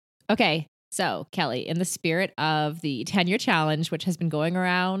Okay. So, Kelly, in the spirit of the 10-year challenge, which has been going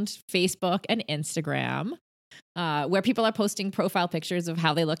around Facebook and Instagram, where people are posting profile pictures of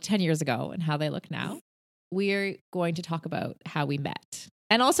how they looked 10 years ago and how they look now, we're going to talk about how we met.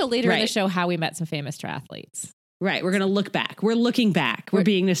 And also later in the show, how we met some famous triathletes. Right. We're going to look back. We're looking back. We're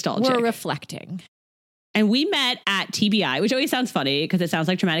being nostalgic. We're reflecting. And we met at TBI, which always sounds funny because it sounds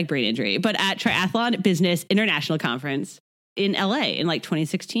like traumatic brain injury, but at Triathlon Business International Conference in LA in like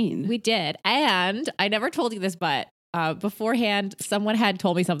 2016. We did. And I never told you this, but beforehand, someone had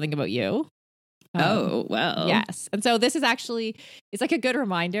told me something about you. Oh, well. Yes. And so this is actually, it's like a good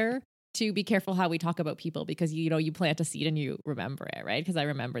reminder to be careful how we talk about people because, you know, you plant a seed and you remember it, right? Because I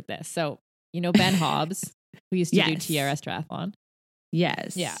remembered this. So, you know, Ben Hobbs, who used to do TRS Triathlon.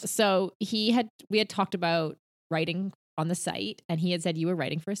 Yes. Yeah. So we had talked about writing on the site and he had said you were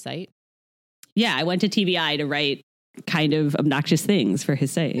writing for a site. Yeah. I went to TBI to write kind of obnoxious things for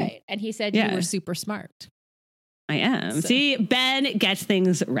his site. Right. And he said you were super smart. I am. So. See, Ben gets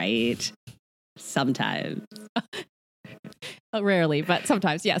things right sometimes. Rarely, but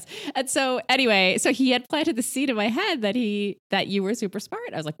sometimes, yes. And so anyway, so he had planted the seed in my head that you were super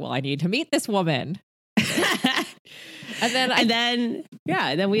smart. I was like, well, I need to meet this woman. And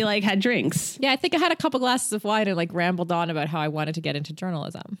then we like had drinks. Yeah, I think I had a couple glasses of wine and like rambled on about how I wanted to get into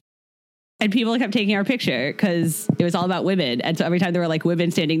journalism. And people kept taking our picture because it was all about women. And so every time there were like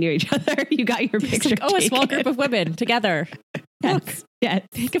women standing near each other, you got your picture. Like, a small group of women together. Look,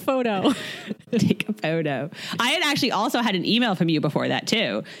 take a photo. Take a photo. I had actually also had an email from you before that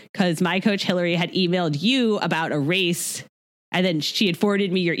too, because my coach Hillary had emailed you about a race, and then she had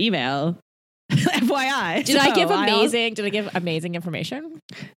forwarded me your email. FYI. Did I give amazing information?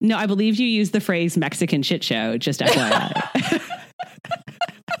 No, I believe you used the phrase Mexican shit show. Just FYI.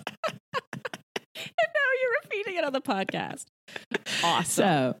 And now you're repeating it on the podcast.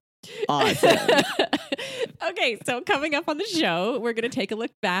 Awesome. Okay, so coming up on the show, we're going to take a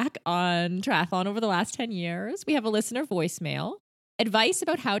look back on triathlon over the last 10 years. We have a listener voicemail, advice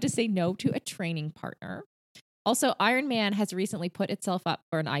about how to say no to a training partner. Also, Ironman has recently put itself up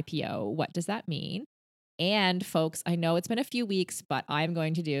for an IPO. What does that mean? And folks, I know it's been a few weeks, but I'm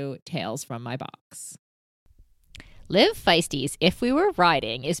going to do Tales from My Box. Live Feisties If We Were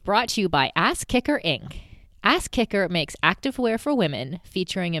Riding is brought to you by Ass Kicker Inc. Ass Kicker makes activewear for women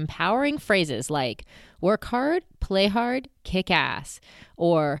featuring empowering phrases like work hard, play hard, kick ass,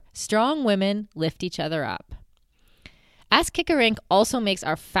 or strong women lift each other up. Ass Kicker Inc. also makes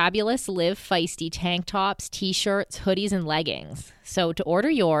our fabulous Live Feisty tank tops, t-shirts, hoodies, and leggings. So to order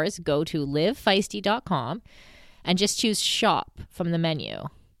yours, go to livefeisty.com and just choose shop from the menu.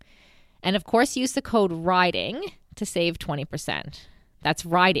 And of course, use the code RIDING to save 20%. That's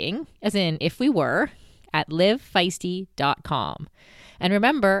riding, as in if we were, at livefeisty.com. And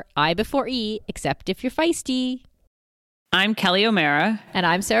remember, I before E, except if you're feisty. I'm Kelly O'Mara. And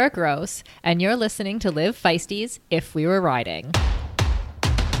I'm Sarah Gross. And you're listening to Live Feisties If We Were Riding.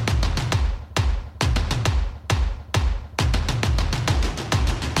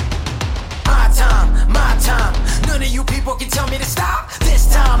 My time. None of you people can tell me to stop.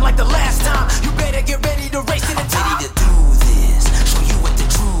 This time, like the last time, you better get ready to race to the top. I'm ready to do this, show you what the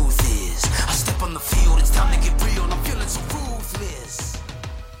truth is. I step on the field, it's time to get real. I'm feeling so ruthless.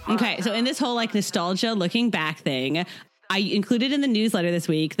 Okay, so in this whole like nostalgia looking back thing, I included in the newsletter this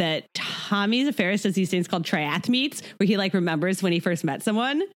week that Tommy Zaferis does these things called triathmeets, where he like remembers when he first met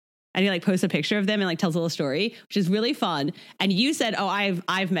someone. And he like posts a picture of them and like tells a little story, which is really fun. And you said, oh,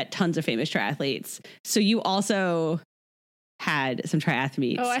 I've met tons of famous triathletes. So you also had some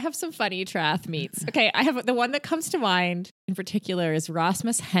triathmeets. Oh, I have some funny triathmeets. Okay, I have the one that comes to mind in particular is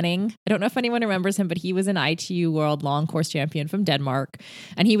Rasmus Henning. I don't know if anyone remembers him, but he was an ITU World Long Course Champion from Denmark.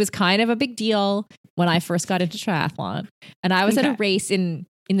 And he was kind of a big deal when I first got into triathlon. And I was at a race in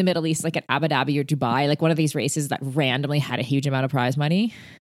the Middle East, like at Abu Dhabi or Dubai, like one of these races that randomly had a huge amount of prize money.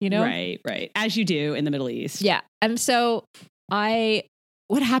 You know? Right. As you do in the Middle East. Yeah. And so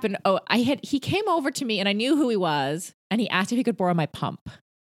what happened? Oh, he came over to me and I knew who he was and he asked if he could borrow my pump.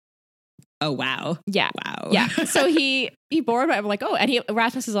 Oh, wow. Yeah. Wow. Yeah. So he borrowed I'm like, oh, and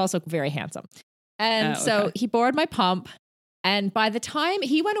Rasmus is also very handsome. And so he borrowed my pump. And by the time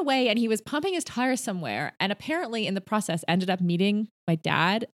he went away and he was pumping his tires somewhere and apparently in the process ended up meeting my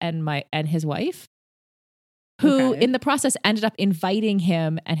dad and his wife, who in the process ended up inviting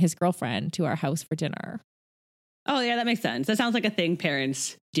him and his girlfriend to our house for dinner. Oh, yeah, that makes sense. That sounds like a thing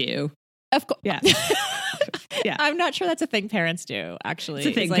parents do. Of course. Yeah. Yeah. I'm not sure that's a thing parents do, actually.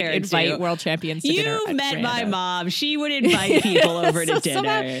 It's a thing like parents invite do. world champions to dinner. You've at met my random. mom. She would invite people over to So dinner.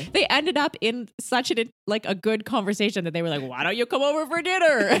 somehow they ended up in such a good conversation that they were like, why don't you come over for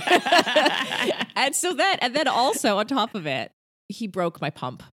dinner? and then also on top of it, he broke my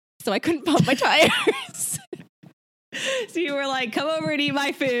pump. So I couldn't pump my tires. So you were like, come over and eat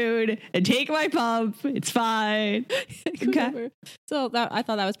my food and take my pump. It's fine. Okay. So I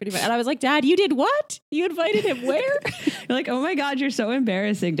thought that was pretty fun. And I was like, Dad, you did what? You invited him where? You're like, oh my God, you're so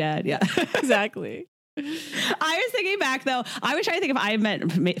embarrassing, Dad. Yeah. Exactly. I was thinking back though. I was trying to think if I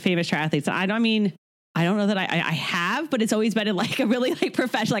met famous triathletes. I don't know that I have, but it's always been in like a really like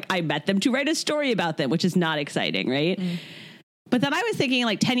professional, like I met them to write a story about them, which is not exciting. Right. Mm. But then I was thinking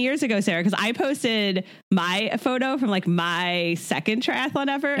like 10 years ago, Sarah, because I posted my photo from like my second triathlon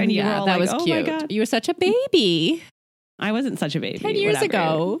ever. And you were all like, oh cute. my God. You were such a baby. I wasn't such a baby. 10 years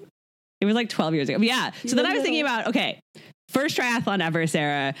ago. It was like 12 years ago. But yeah. So then I was thinking about, okay, first triathlon ever,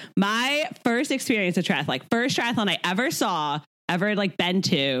 Sarah. My first experience of triathlon, like first triathlon I ever saw, ever like been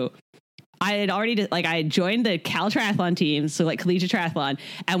to. I had already I joined the Cal Triathlon team, so like collegiate triathlon,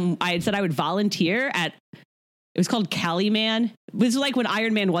 and I had said I would volunteer at. It was called Caliman. It was like when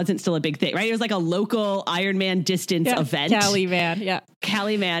Ironman wasn't still a big thing, right? It was like a local Ironman distance event. Caliman, yeah.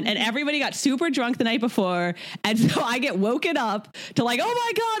 Caliman. And everybody got super drunk the night before. And so I get woken up to like, oh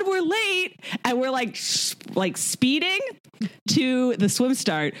my God, we're late. And we're like speeding to the swim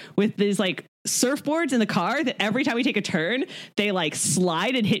start with these like surfboards in the car that every time we take a turn, they like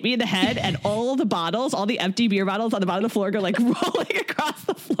slide and hit me in the head. And all the bottles, all the empty beer bottles on the bottom of the floor go like rolling across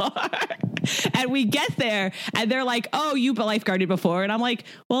the floor. And we get there and they're like, oh, you lifeguarded before. And I'm like,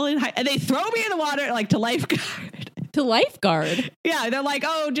 well, and they throw me in the water like to lifeguard. To lifeguard? Yeah. They're like,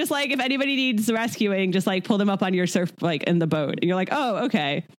 oh, just like if anybody needs rescuing, just like pull them up on your surf, like in the boat. And you're like, oh,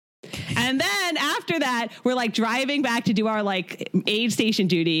 okay. And then after that, we're like driving back to do our like aid station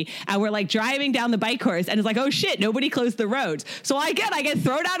duty. And we're like driving down the bike course and it's like, oh shit, nobody closed the roads. So I get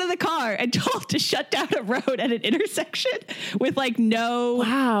thrown out of the car and told to shut down a road at an intersection with like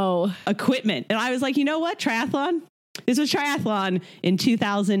no equipment. And I was like, you know what? Triathlon. This was triathlon in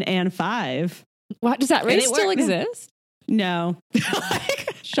 2005. What? Does that race still exist? No.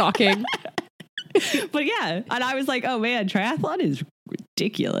 Shocking. But yeah. And I was like, oh man, triathlon is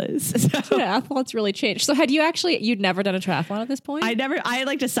ridiculous. So, triathlon's really changed. So you'd never done a triathlon at this point? I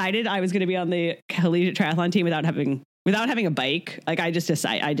like decided I was going to be on the collegiate triathlon team without having a bike. Like I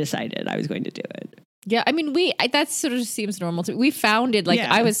decided I was going to do it. Yeah. I mean, that sort of seems normal to me. We founded,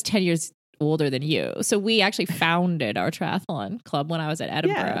 I was 10 years older than you. So we actually founded our triathlon club when I was at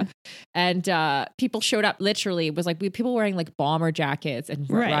Edinburgh. And people showed up, literally. It was like people wearing like bomber jackets and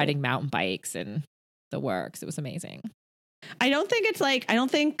riding mountain bikes and the works. It was amazing. I don't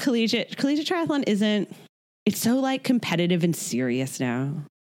think collegiate triathlon it's so like competitive and serious now.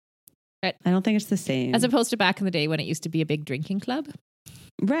 Right. I don't think it's the same. As opposed to back in the day when it used to be a big drinking club.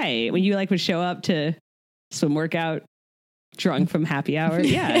 Right. When you like would show up to swim workout drunk from happy hour.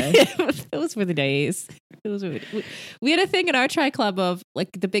 Yeah. Those were the days. We had a thing in our tri club of like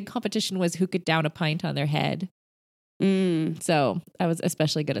the big competition was who could down a pint on their head. So I was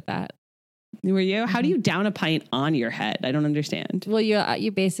especially good at that. Were you? How do you down a pint on your head? I don't understand. Well,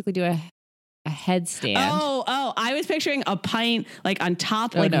 you basically do a headstand. Oh, I was picturing a pint like on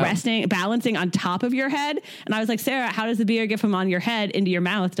top, resting, balancing on top of your head. And I was like, Sarah, how does the beer get from on your head into your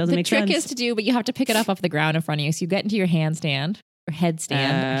mouth? Doesn't make sense. The trick is to do, but you have to pick it up off the ground in front of you. So you get into your handstand or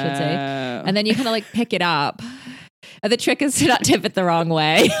headstand, I should say. And then you kind of like pick it up. And the trick is to not tip it the wrong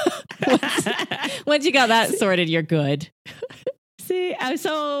way. Once you got that sorted, you're good. See,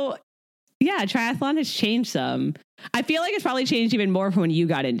 so yeah, triathlon has changed some. I feel like it's probably changed even more from when you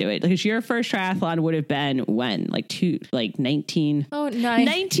got into it. Because your first triathlon would have been when?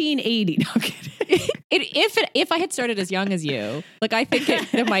 1980. No, I'm kidding. If I had started as young as you, like I think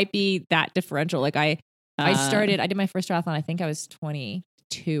it might be that differential. Like I did my first triathlon, I think I was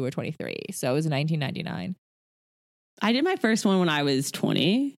 22 or 23. So it was 1999. I did my first one when I was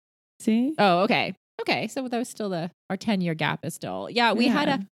 20. See? Oh, okay. Okay. So that was still our 10-year gap is still. Yeah, we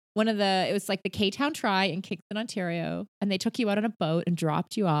had it was like the K-Town Tri in Kingston, Ontario. And they took you out on a boat and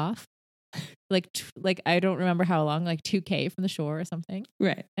dropped you off. Like I don't remember how long, like 2K from the shore or something.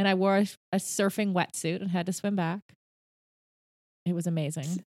 Right. And I wore a surfing wetsuit and had to swim back. It was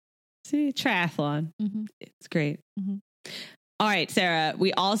amazing. See, triathlon. Mm-hmm. It's great. Mm-hmm. All right, Sarah,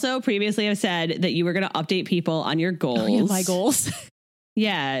 we also previously have said that you were going to update people on your goals. Oh, yeah, my goals.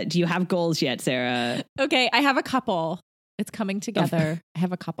 Yeah. Do you have goals yet, Sarah? Okay. I have a couple. It's coming together. I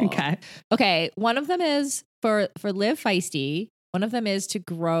have a couple. Okay. One of them is for Live Feisty. One of them is to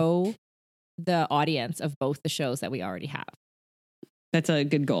grow the audience of both the shows that we already have. That's a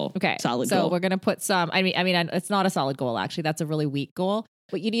good goal. Okay. Solid so goal. we're going to put some, I mean, it's not a solid goal, actually. That's a really weak goal.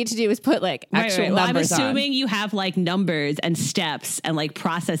 What you need to do is put like actual Well, I'm numbers assuming on. you have like numbers and steps and like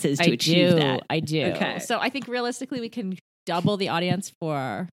processes to achieve that. I do. Okay. So I think realistically we can double the audience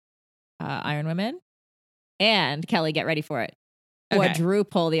for Iron Women. And Kelly, get ready for it. Okay.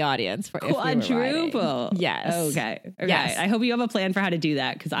 Quadruple the audience for If We Were Riding. Quadruple. Yes. Okay. Yes. I hope you have a plan for how to do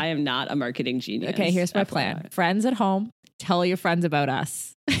that because I am not a marketing genius. Okay, here's my FYI. plan. Friends at home, tell your friends about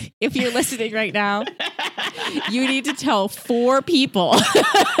us. If you're listening right now, you need to tell 4 people.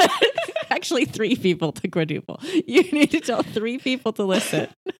 Actually, 3 people to quadruple. You need to tell 3 people to listen.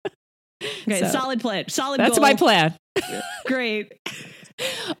 Okay, So, solid plan. Solid That's goal. my plan. Great.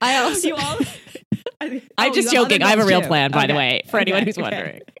 I also. You all, I'm just you have joking. other I have a goals real too. plan, by the Okay. way, for anyone Okay. who's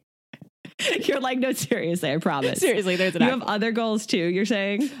wondering. You're like, no, seriously, I promise. Seriously, there's an You have other goals too, you're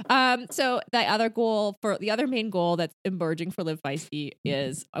saying? So the other main goal that's emerging for Live Feisty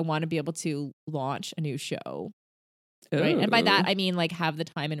is I want to be able to launch a new show. Right. And by that, I mean like have the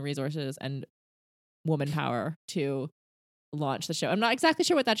time and resources and woman power to launch the show. I'm not exactly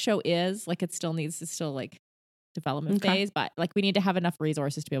sure what that show is. Like it's still like development phase, but like we need to have enough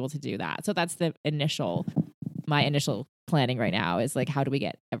resources to be able to do that. So that's my initial planning right now is like, how do we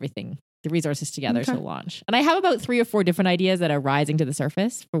get the resources together to launch? And I have about 3 or 4 different ideas that are rising to the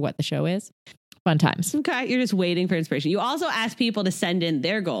surface for what the show is. Fun times. Okay, you're just waiting for inspiration. You also asked people to send in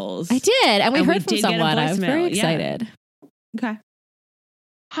their goals. I did. And we heard from did get a someone. I was very voicemail. Yeah. excited. Okay.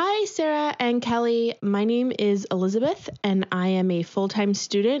 Hi, Sarah and Kelly. My name is Elizabeth, and I am a full-time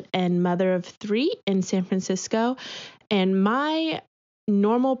student and mother of 3 in San Francisco. And my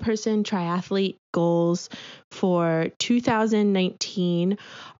normal person triathlete goals for 2019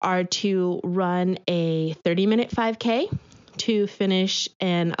 are to run a 30-minute 5K, to finish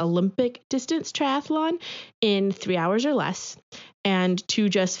an Olympic distance triathlon in 3 hours or less, and to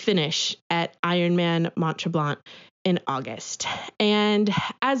just finish at Ironman Mont Tremblant in August. And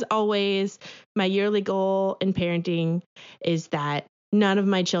as always, my yearly goal in parenting is that none of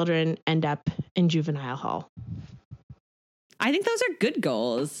my children end up in juvenile hall. I think those are good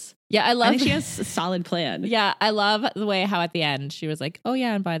goals. Yeah, I think she has a solid plan. Yeah, I love the way how at the end she was like, oh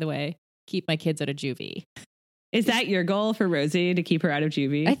yeah, and by the way, keep my kids out of juvie. Is that your goal for Rosie, to keep her out of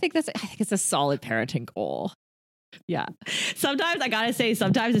juvie? I think it's a solid parenting goal. Yeah. Sometimes I gotta say,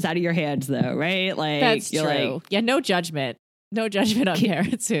 sometimes it's out of your hands though, right? Like That's you're true. like, Yeah, no judgment. No judgment on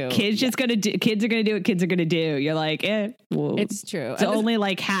parents who kids are gonna do what kids are gonna do. You're like, well, it's true. It's only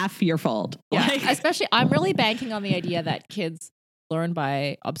like half your fault. Yeah. Like, Especially I'm really banking on the idea that kids learn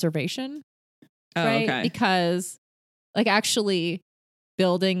by observation. oh, Right? okay. Because like actually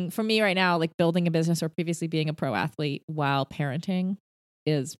building for me right now, like building a business or previously being a pro athlete while parenting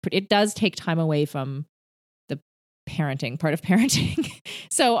it does take time away from the parenting part of parenting.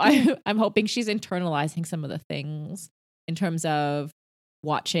 So I'm hoping she's internalizing some of the things in terms of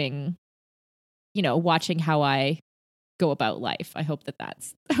watching how I go about life. I hope that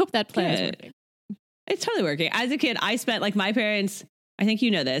plan is Good. working. It's totally working. As a kid, I spent like my parents, I think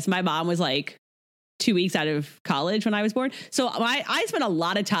you know this, my mom was like 2 weeks out of college when I was born. So I spent a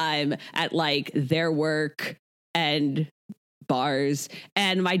lot of time at like their work and bars,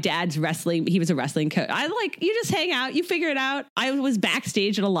 and my dad's wrestling. He was a wrestling coach. I like, you just hang out, you figure it out. I was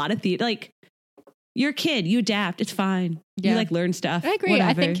backstage at a lot of theater. Like, you're a kid, you adapt. It's fine. Yeah. You like learn stuff. I agree. Whatever.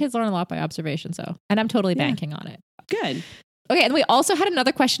 I think kids learn a lot by observation. And I'm totally banking on it. Good. Okay, and we also had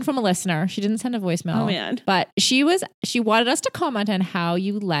another question from a listener. She didn't send a voicemail. Oh man. But she wanted us to comment on how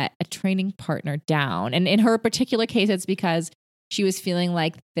you let a training partner down. And in her particular case, it's because she was feeling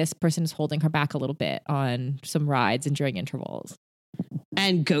like this person is holding her back a little bit on some rides and during intervals.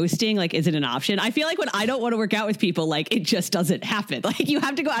 And ghosting, like, is it an option? I feel like when I don't want to work out with people, like, it just doesn't happen. Like, you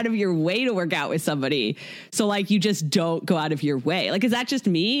have to go out of your way to work out with somebody. So, like, you just don't go out of your way. Like, is that just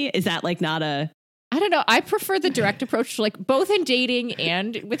me? Is that, like, not a... I don't know. I prefer the direct approach, like, both in dating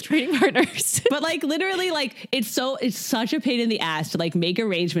and with training partners. But, like, literally, like, it's such a pain in the ass to, like, make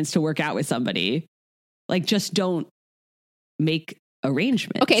arrangements to work out with somebody. Like, just don't make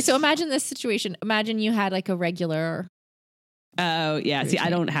arrangements. Okay, so imagine this situation. Imagine you had, like, a regular... Oh, yeah. See, I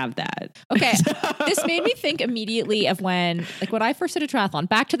don't have that. Okay. This made me think immediately of when I first did a triathlon,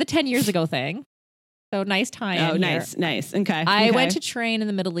 back to the 10 years ago thing. So nice time. Oh, nice. Okay. I went to train in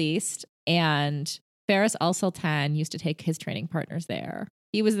the Middle East, and Faris Al Sultan used to take his training partners there.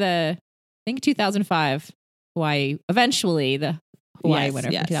 He was I think 2005 Hawaii, eventually the Hawaii winner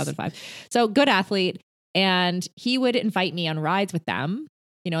from 2005. So good athlete. And he would invite me on rides with them.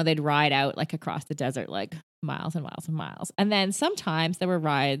 You know, they'd ride out like across the desert, like miles and miles and miles. And then sometimes there were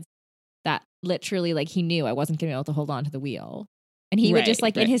rides that literally like he knew I wasn't going to be able to hold on to the wheel. And he would just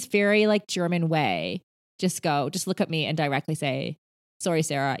like in his very like German way, just look at me and directly say, sorry,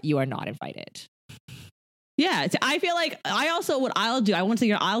 Sarah, you are not invited. Yeah. I feel like I'll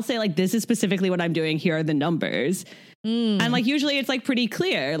say like, this is specifically what I'm doing. Here are the numbers. And like, usually it's like pretty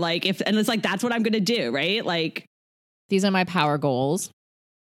clear. Like and it's like, that's what I'm going to do. Right. Like, these are my power goals.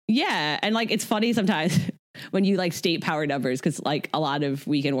 Yeah. And like, it's funny sometimes when you like state power numbers, because like a lot of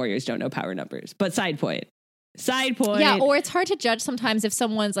weekend warriors don't know power numbers. But side point. Yeah. Or it's hard to judge sometimes if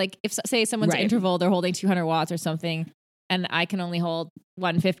someone's like, say someone's interval, they're holding 200 watts or something, and I can only hold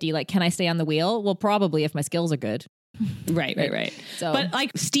 150. Like, can I stay on the wheel? Well, probably if my skills are good. Right. So, but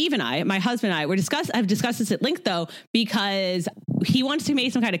like Steve and I, my husband and I, I've discussed this at length though, because he wants to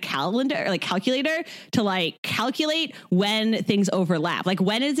make some kind of calculator to like calculate when things overlap. Like which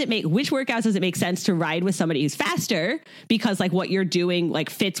workouts does it make sense to ride with somebody who's faster because like what you're doing like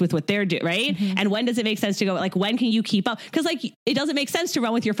fits with what they're doing, right? Mm-hmm. And when does it make sense to go, like when can you keep up? Because like it doesn't make sense to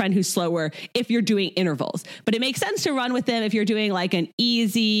run with your friend who's slower if you're doing intervals, but it makes sense to run with them if you're doing like an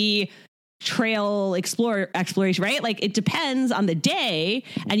easy trail exploration, right? Like it depends on the day,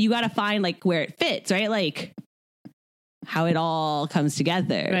 and you got to find like where it fits, right? Like how it all comes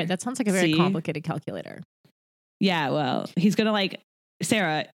together. Right. That sounds like a very complicated calculator. Yeah. Well, he's going to like,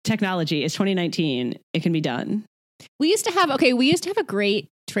 Sarah, technology is 2019. It can be done. We used to have a great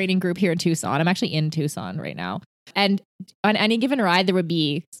training group here in Tucson. I'm actually in Tucson right now. And on any given ride, there would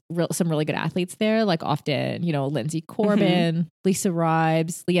be some really good athletes there, like often, Lindsay Corbin, Lisa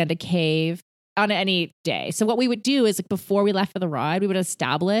Ribes, Leanda Cave on any day. So what we would do is like before we left for the ride, we would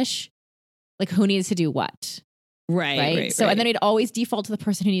establish like who needs to do what. Right. And then we'd always default to the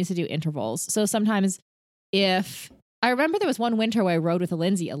person who needs to do intervals. So sometimes if I remember there was one winter where I rode with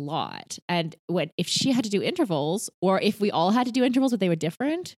Lindsay a lot, and if she had to do intervals or if we all had to do intervals, but they were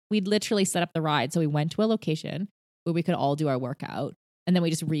different, we'd literally set up the ride. So we went to a location where we could all do our workout, and then we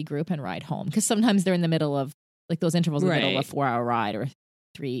just regroup and ride home. Because sometimes they're in the middle of like those intervals in the middle of a 4-hour ride or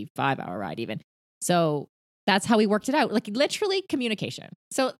 3-5-hour ride even. So that's how we worked it out. Like literally communication.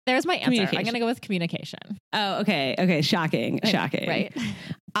 So there's my answer. I'm going to go with communication. Oh, okay. Shocking. Right.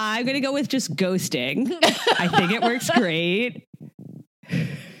 I'm going to go with just ghosting. I think it works great.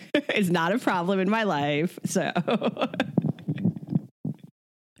 It's not a problem in my life. So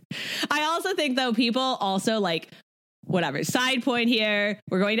I also think though, people also like, whatever, side point here,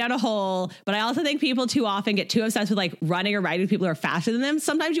 we're going down a hole, but I also think people too often get too obsessed with like running or riding with people who are faster than them.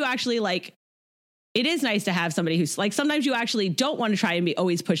 Sometimes you actually like, it is nice to have somebody who's like, sometimes you actually don't want to try and be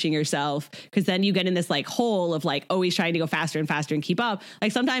always pushing yourself, because then you get in this like hole of like always trying to go faster and faster and keep up.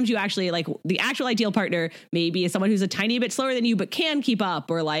 Like sometimes you actually like the actual ideal partner maybe is someone who's a tiny bit slower than you, but can keep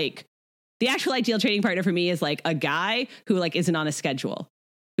up. Or like the actual ideal training partner for me is like a guy who like isn't on a schedule,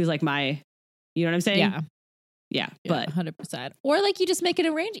 who's like my, you know what I'm saying? Yeah, but 100%. Or like you just make it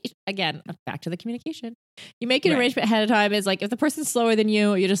arrangement. Again, back to the communication. You make an arrangement ahead of time. Is like if the person's slower than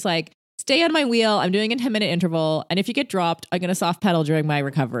you, you're just like, stay on my wheel. I'm doing a 10-minute interval. And if you get dropped, I'm going to soft pedal during my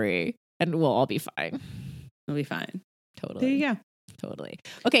recovery and we'll all be fine. We'll be fine. Totally. There you go. Totally.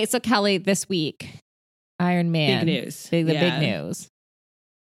 Okay. So Kelly, this week, Iron Man. Big news. Big news.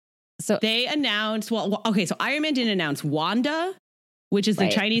 So they announced, so Iron Man didn't announce. Wanda, which is the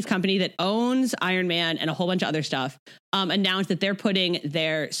Chinese company that owns Iron Man and a whole bunch of other stuff, announced that they're putting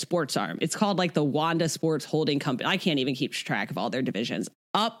their sports arm. It's called like the Wanda Sports Holding Company. I can't even keep track of all their divisions.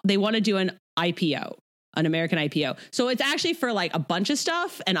 They want to do an IPO, an American IPO. So it's actually for like a bunch of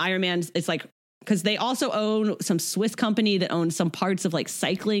stuff. And Iron Man, it's like, because they also own some Swiss company that owns some parts of like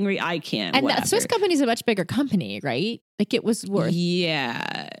cycling. And that Swiss company is a much bigger company, right? Like it was worth.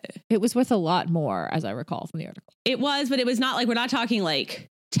 Yeah. It was worth a lot more, as I recall from the article. It was, but it was not like, we're not talking like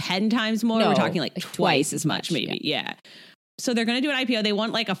 10 times more. No, we're talking like twice as much, maybe. Yeah. So they're going to do an IPO. They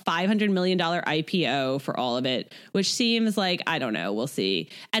want like a $500 million IPO for all of it, which seems like, I don't know, we'll see.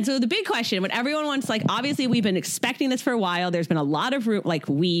 And so the big question, what everyone wants, like, obviously we've been expecting this for a while. There's been a lot of, like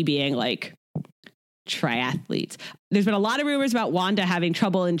we being like triathletes. There's been a lot of rumors about Wanda having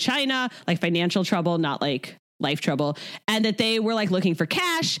trouble in China, like financial trouble, not like life trouble, and that they were like looking for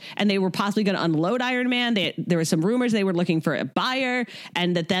cash and they were possibly going to unload Iron Man. There were some rumors they were looking for a buyer,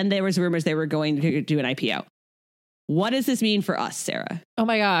 and that then there was rumors they were going to do an IPO. What does this mean for us, Sarah? Oh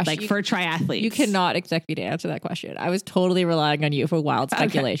my gosh. Like for triathletes. You cannot expect me to answer that question. I was totally relying on you for wild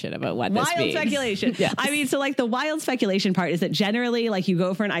speculation about what this means. Wild speculation. Yes. I mean, so like the wild speculation part is that generally like you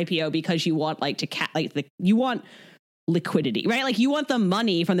go for an IPO because you want like to you want liquidity, right? Like you want the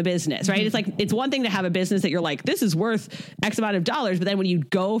money from the business, right? It's like, it's one thing to have a business that you're like, this is worth X amount of dollars. But then when you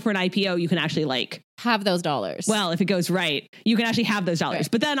go for an IPO, you can actually like have those dollars. Well, if it goes right, you can actually have those dollars.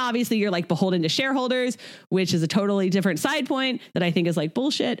 Right. But then obviously you're like beholden to shareholders, which is a totally different side point that I think is like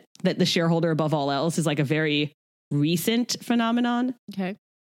bullshit, that the shareholder above all else is like a very recent phenomenon. Okay.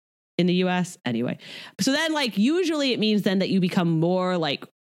 In the US anyway. So then like usually it means then that you become more like,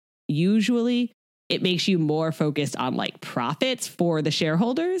 usually it makes you more focused on like profits for the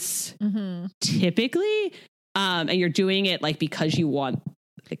shareholders, typically. And you're doing it like because you want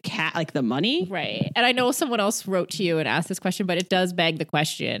like the money. Right. And I know someone else wrote to you and asked this question, but it does beg the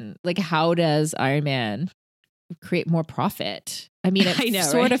question, like, how does Iron Man create more profit? I mean, it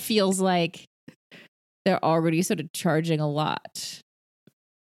sort of feels like they're already sort of charging a lot.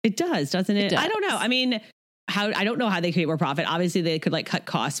 It does, doesn't it? It does. I don't know. I mean, I don't know how they create more profit. Obviously, they could like cut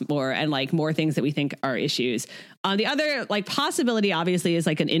costs more and like more things that we think are issues. The other like possibility, obviously, is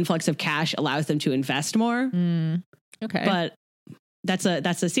like an influx of cash allows them to invest more. Okay, but that's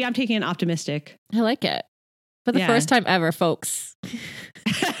a. See, I'm taking an optimistic. I like it. For the first time ever, folks,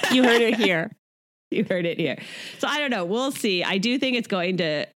 you heard it here. You heard it here. So I don't know. We'll see. I do think it's going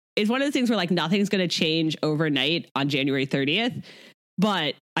to. It's one of those things where like nothing's going to change overnight on January 30th,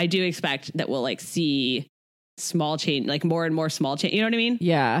 but I do expect that we'll like see small change, like more and more small change. You know what I mean?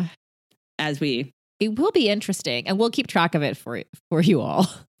 Yeah. It will be interesting, and we'll keep track of it for you all.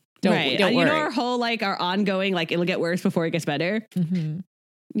 Don't worry. You know, our whole like our ongoing like it'll get worse before it gets better.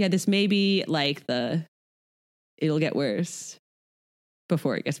 Yeah, this may be like it'll get worse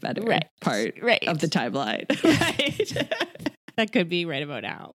before it gets better part of the timeline. Right. That could be right about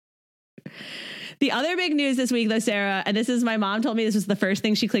now. The other big news this week, though, Sarah, and this is my mom told me this was the first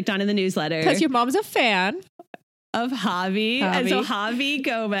thing she clicked on in the newsletter. Because your mom's a fan of Javi. And so Javi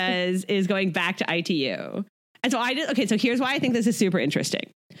Gomez is going back to ITU. And so so here's why I think this is super interesting.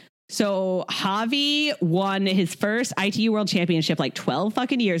 So Javi won his first ITU World Championship like 12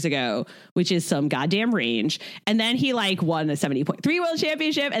 fucking years ago, which is some goddamn range. And then he like won the 70.3 World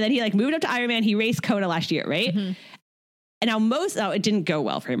Championship. And then he like moved up to Ironman. He raced Kona last year, right? And now it didn't go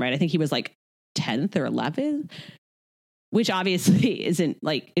well for him, right? I think he was like 10th or 11th, which obviously isn't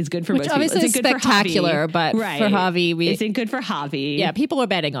like is good for most people. It's spectacular, but for Javi, isn't good for Javi. Yeah, people were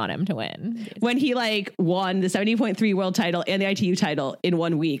betting on him to win when he like won the 70.3 world title and the ITU title in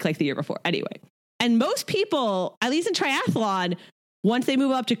 1 week, like the year before. Anyway, and most people, at least in triathlon, once they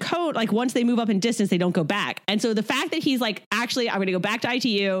move up to Kona, like once they move up in distance, they don't go back. And so the fact that he's like, actually, I'm going to go back to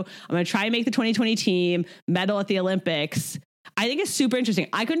ITU. I'm going to try and make the 2020 team, medal at the Olympics. I think it's super interesting.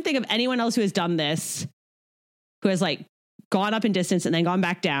 I couldn't think of anyone else who has done this, who has like gone up in distance and then gone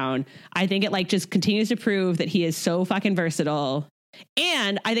back down. I think it like just continues to prove that he is so fucking versatile.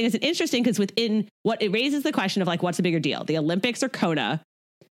 And I think it's interesting because within what it raises the question of like, what's a bigger deal, the Olympics or Kona?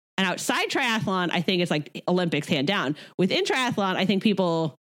 And outside triathlon, I think it's like Olympics hand down. Within triathlon, I think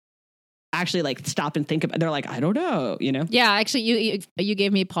people actually like stop and think about, they're like, I don't know, you know? Yeah, actually you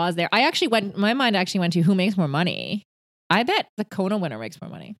gave me pause there. My mind actually went to who makes more money. I bet the Kona winner makes more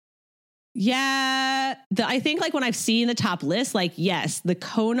money. Yeah. I think like when I've seen the top list, like, yes, the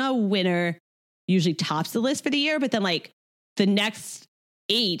Kona winner usually tops the list for the year, but then like the next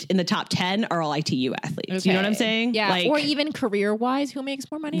 8 in the top 10 are all ITU athletes. Okay. You know what I'm saying? Yeah. Like, or even career wise, who makes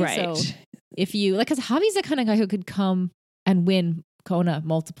more money? Right. So if you like, because Javi's the kind of guy who could come and win Kona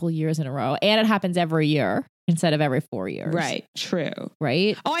multiple years in a row, and it happens every year instead of every 4 years. Right. True.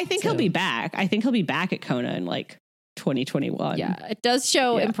 Right. Oh, I think he'll be back. I think he'll be back at Kona in like 2021. Yeah, it does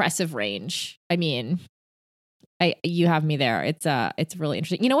show impressive range. I mean, you have me there. It's really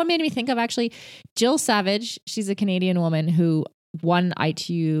interesting. You know what made me think of actually? Jill Savage. She's a Canadian woman who won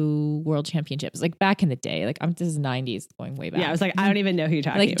ITU World Championships like back in the day. Like this is 90s, going way back. Yeah, I was like, I don't even know who you're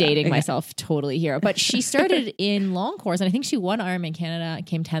talking about. Like dating myself totally here. But she started in long course, and I think she won Ironman Canada and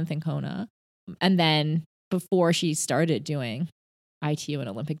came 10th in Kona. And then before she started doing ITU and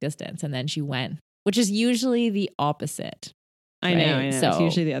Olympic distance, and then she went, which is usually the opposite. I know. So, it's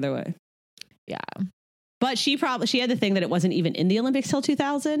usually the other way. Yeah. But she had the thing that it wasn't even in the Olympics till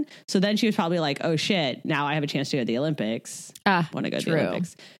 2000. So then she was probably like, oh shit, now I have a chance to go to the Olympics. Want to go to the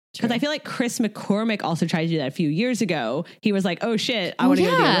Olympics. Because I feel like Chris McCormick also tried to do that a few years ago. He was like, oh shit, I want to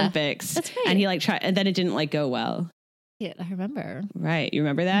go to the Olympics. That's right. And he like tried, and then it didn't like go well. Yeah, I remember. Right. You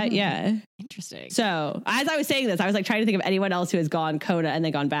remember that? Yeah. Interesting. So as I was saying this, I was like trying to think of anyone else who has gone Kona and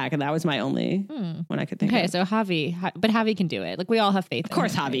then gone back. And that was my only one I could think of. Okay. So Javi can do it. Like we all have faith. Of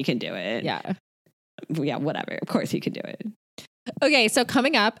course, Javi can do it. Yeah. Yeah. Whatever. Of course he can do it. Okay. So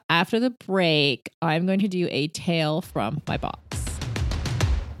coming up after the break, I'm going to do a tale from my box.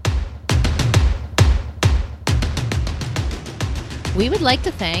 We would like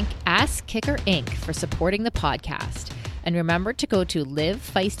to thank Ass Kicker Inc. for supporting the podcast. And remember to go to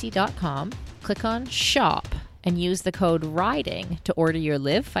livefeisty.com, click on shop, and use the code RIDING to order your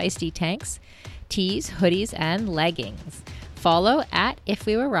Live Feisty tanks, tees, hoodies, and leggings. Follow at If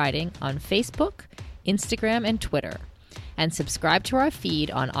We Were Riding on Facebook, Instagram, and Twitter. And subscribe to our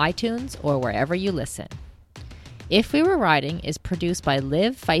feed on iTunes or wherever you listen. If We Were Riding is produced by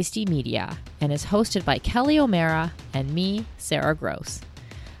Live Feisty Media and is hosted by Kelly O'Mara and me, Sarah Gross.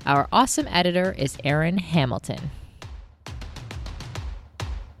 Our awesome editor is Aaron Hamilton.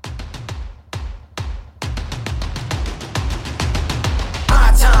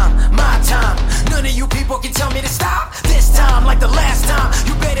 My time. None of you people can tell me to stop. This time, like the last time,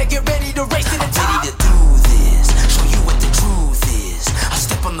 you better get ready to race to the top. Ready to do this, show you what the truth is. I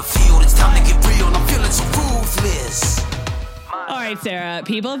step on the field, it's time to get real. I'm feeling so ruthless. All right, Sarah.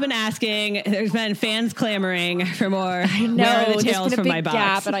 People have been asking. There's been fans clamoring for more. I know. Where are the There's tales been a from big my box?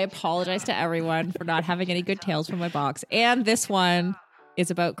 gap, and I apologize to everyone for not having any good tales from my box. And this one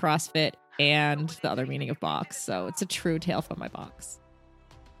is about CrossFit and the other meaning of box. So it's a true tale from my box.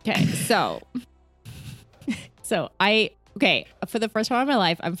 Okay, so for the first time in my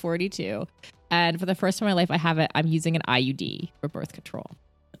life, I'm 42, and for the first time in my life, I'm using an IUD for birth control.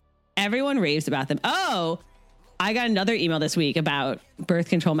 Everyone raves about them. Oh, I got another email this week about birth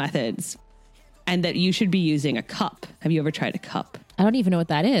control methods and that you should be using a cup. Have you ever tried a cup? I don't even know what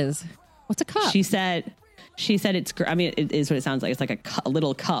that is. What's a cup? She said it's, I mean, it is what it sounds like. It's like a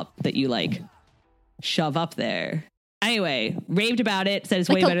little cup that you like shove up there. Anyway, raved about it. Said it's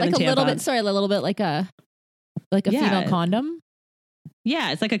way better than tampons. A little bit like a female condom.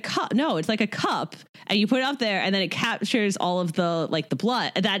 Yeah, it's like a cup. No, it's like a cup, and you put it up there, and then it captures all of the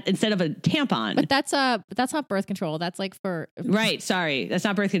blood. That instead of a tampon. But that's not birth control. That's like for right. Sorry, that's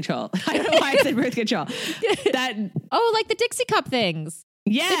not birth control. I don't know why I said birth control. Like the Dixie cup things.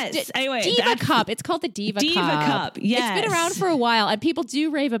 Yes. Anyway, Diva Cup. It's called the Diva Cup. Yes. It's been around for a while, and people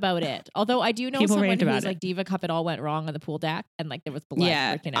do rave about it. Although I do know people someone who's it. like Diva Cup. It all went wrong on the pool deck, and like there was blood.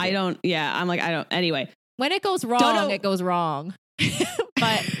 Yeah, I don't. Anyway, when it goes wrong, it goes wrong.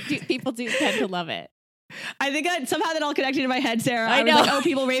 But people do tend to love it. I think that somehow that all connected in my head, Sarah. I know. was like, oh,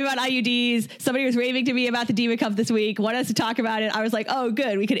 people rave about IUDs. Somebody was raving to me about the Diva Cup this week. Want us to talk about it. I was like, oh,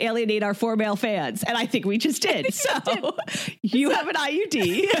 good. We could alienate our 4 male fans. And I think we just did. So you have an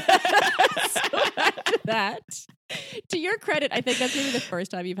IUD. So after that, to your credit, I think that's maybe the first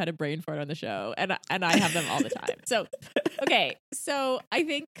time you've had a brain fart on the show. And I have them all the time. So, so I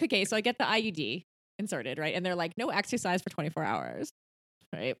get the IUD inserted, right? And they're like, no exercise for 24 hours,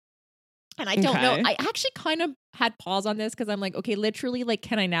 right? And I don't know. I actually kind of had pause on this because I'm like, okay, literally, like,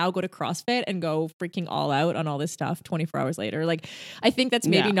 can I now go to CrossFit and go freaking all out on all this stuff 24 hours later? Like, I think that's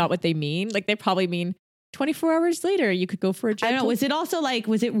maybe not what they mean. Like, they probably mean 24 hours later, you could go for a gentle. I don't know. Was it also like,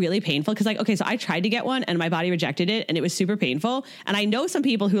 was it really painful? Because so I tried to get one and my body rejected it and it was super painful. And I know some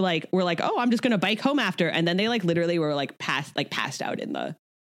people who were like, oh, I'm just going to bike home after. And then they literally were passed out in the.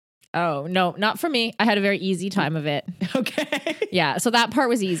 Oh, no, not for me. I had a very easy time of it. Okay. Yeah. So that part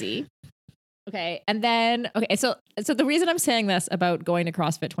was easy. Okay. And then, so the reason I'm saying this about going to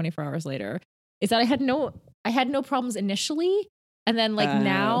CrossFit 24 hours later is that I had no problems initially. And then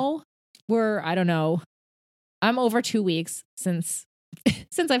now I'm over 2 weeks since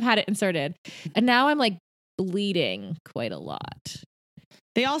I've had it inserted. And now I'm like bleeding quite a lot.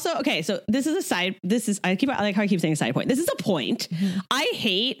 They also, so this is I like how I keep saying a side point. This is a point. Mm-hmm. I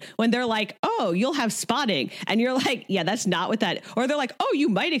hate when they're like, oh, you'll have spotting. And you're like, yeah, that's not what that, or they're like, oh, you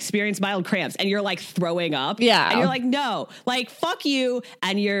might experience mild cramps and you're like throwing up. Yeah. And you're like, no, like, fuck you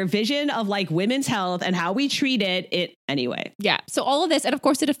and your vision of like women's health and how we treat it anyway. Yeah. So all of this, and of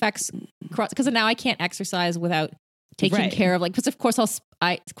course it affects because now I can't exercise without taking care of because of course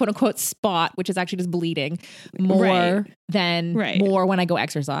I quote unquote spot, which is actually just bleeding more than more when I go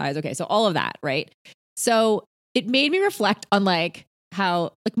exercise. Okay. So all of that. Right. So it made me reflect on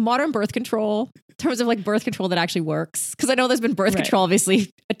how modern birth control in terms of birth control that actually works. Cause I know there's been birth control,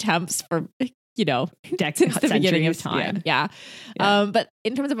 obviously attempts for, since the beginning of time. Yeah. But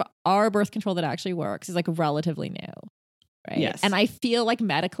in terms of our birth control that actually works is relatively new. Right. Yes. And I feel like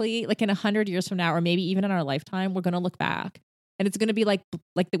medically, in 100 years from now, or maybe even in our lifetime, we're going to look back and it's going to be like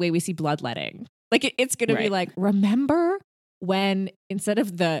the way we see bloodletting. It's going to be remember when instead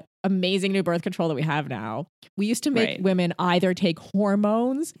of the amazing new birth control that we have now, we used to make women either take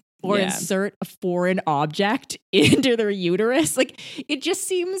hormones or insert a foreign object into their uterus. It just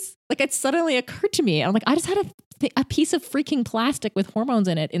seems like it suddenly occurred to me. I'm like, I just had a piece of freaking plastic with hormones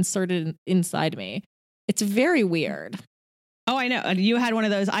in it inserted inside me. It's very weird. Oh, I know. And you had one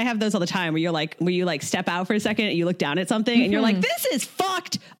of those. I have those all the time where you like step out for a second and you look down at something and you're like, this is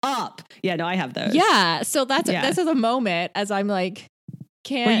fucked up. Yeah, no, I have those. Yeah. So this is a moment as I'm like,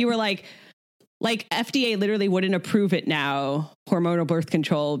 can't. Where you were like FDA literally wouldn't approve it now, hormonal birth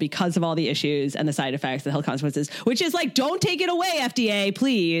control, because of all the issues and the side effects, the health consequences, which is like, don't take it away, FDA,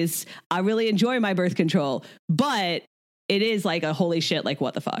 please. I really enjoy my birth control. But it is like a holy shit, like,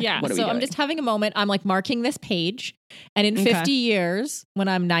 what the fuck? Yeah. What are we So doing? I'm just having a moment. I'm like marking this page. And in 50 years, when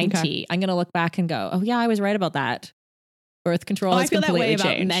I'm 90, I'm going to look back and go, oh, yeah, I was right about that. Birth control has I feel that way completely about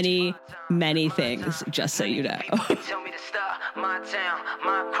changed. many, many things, just so you know. Tell me to stop, my town,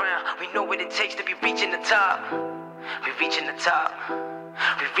 my crown. We know what it takes to be reaching the top. We reaching the top.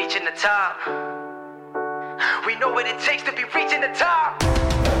 We reaching the top. We know what it takes to be reaching the top.